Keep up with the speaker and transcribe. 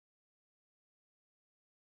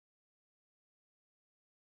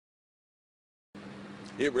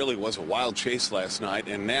It really was a wild chase last night,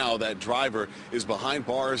 and now that driver is behind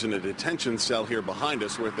bars in a detention cell here behind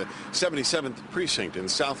us. We're at the 77th Precinct in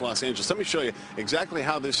South Los Angeles. Let me show you exactly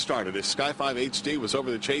how this started. As Sky 5 HD was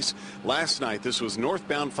over the chase last night. This was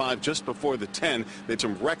northbound 5 just before the 10. They had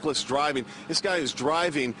some reckless driving. This guy is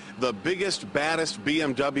driving the biggest, baddest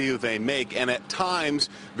BMW they make, and at times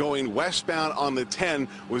going westbound on the 10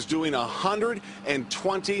 was doing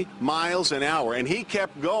 120 miles an hour, and he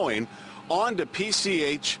kept going on to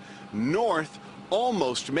PCH north,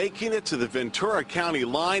 almost making it to the Ventura County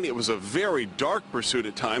line. It was a very dark pursuit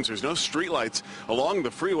at times. There's no streetlights along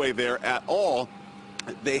the freeway there at all.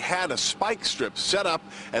 They had a spike strip set up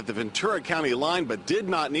at the Ventura County line, but did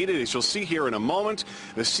not need it. As you'll see here in a moment,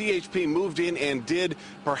 the CHP moved in and did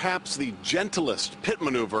perhaps the gentlest pit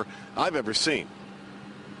maneuver I've ever seen.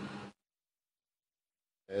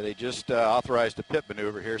 They just authorized a pit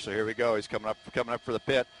maneuver here, so here we go. He's coming up for the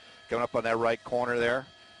pit, coming up on that right corner there.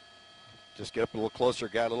 Just get up a little closer,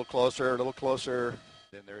 guy, a little closer,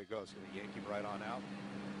 Then there he goes. Going to yank him right on out.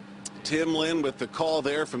 Tim Lynn with the call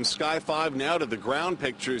there from Sky 5. Now to the ground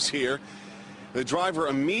pictures here. The driver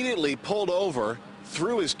immediately pulled over,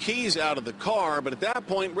 threw his keys out of the car, but at that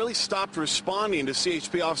point really stopped responding to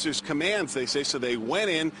CHP officers' commands, they say. So they went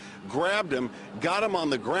in, grabbed him, got him on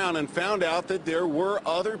the ground, and found out that there were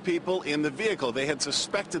other people in the vehicle. They had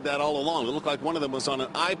suspected that all along. It looked like one of them was on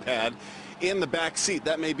an iPad in the back seat.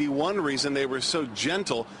 That may be one reason they were so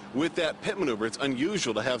gentle with that pit maneuver. It's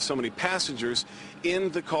unusual to have so many passengers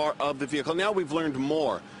in the car of the vehicle. Now we've learned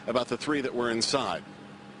more about the three that were inside.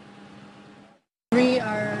 We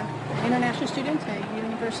are international students at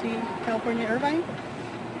University of California, Irvine,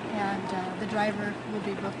 and the driver will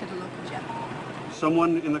be booked at a local jet.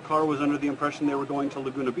 Someone in the car was under the impression they were going to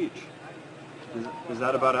Laguna Beach. Is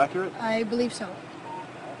that about accurate? I believe so.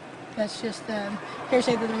 That's just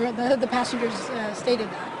hearsay that the passengers stated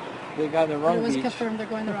that. They got the wrong beach. It was beach. confirmed they're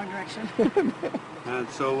going the wrong direction. And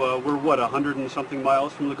so we're, what, 100 and something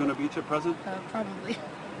miles from Laguna Beach at present? Probably.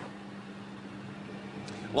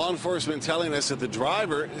 Law enforcement telling us that the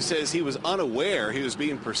driver says he was unaware he was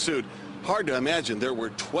being pursued. Hard to imagine there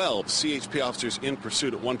were 12 CHP officers in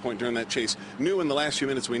pursuit at one point during that chase. New in the last few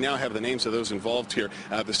minutes, we now have the names of those involved here.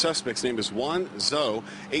 The suspect's name is Yuan Zhou,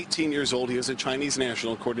 18 years old. He is a Chinese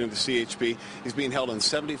national, according to the CHP. He's being held on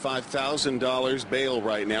 $75,000 bail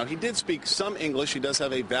right now. He did speak some English. He does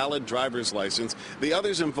have a valid driver's license. The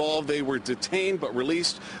others involved, they were detained but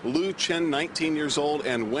released. Liu Chen, 19 years old,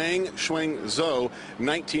 and Wang Shuang Zhou,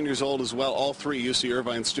 19 years old as well. All three UC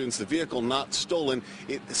Irvine students. The vehicle not stolen.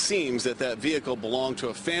 It seems that vehicle belonged to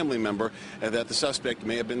a family member that the suspect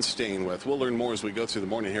may have been staying with. We'll learn more as we go through the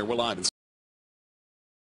morning here. We're live in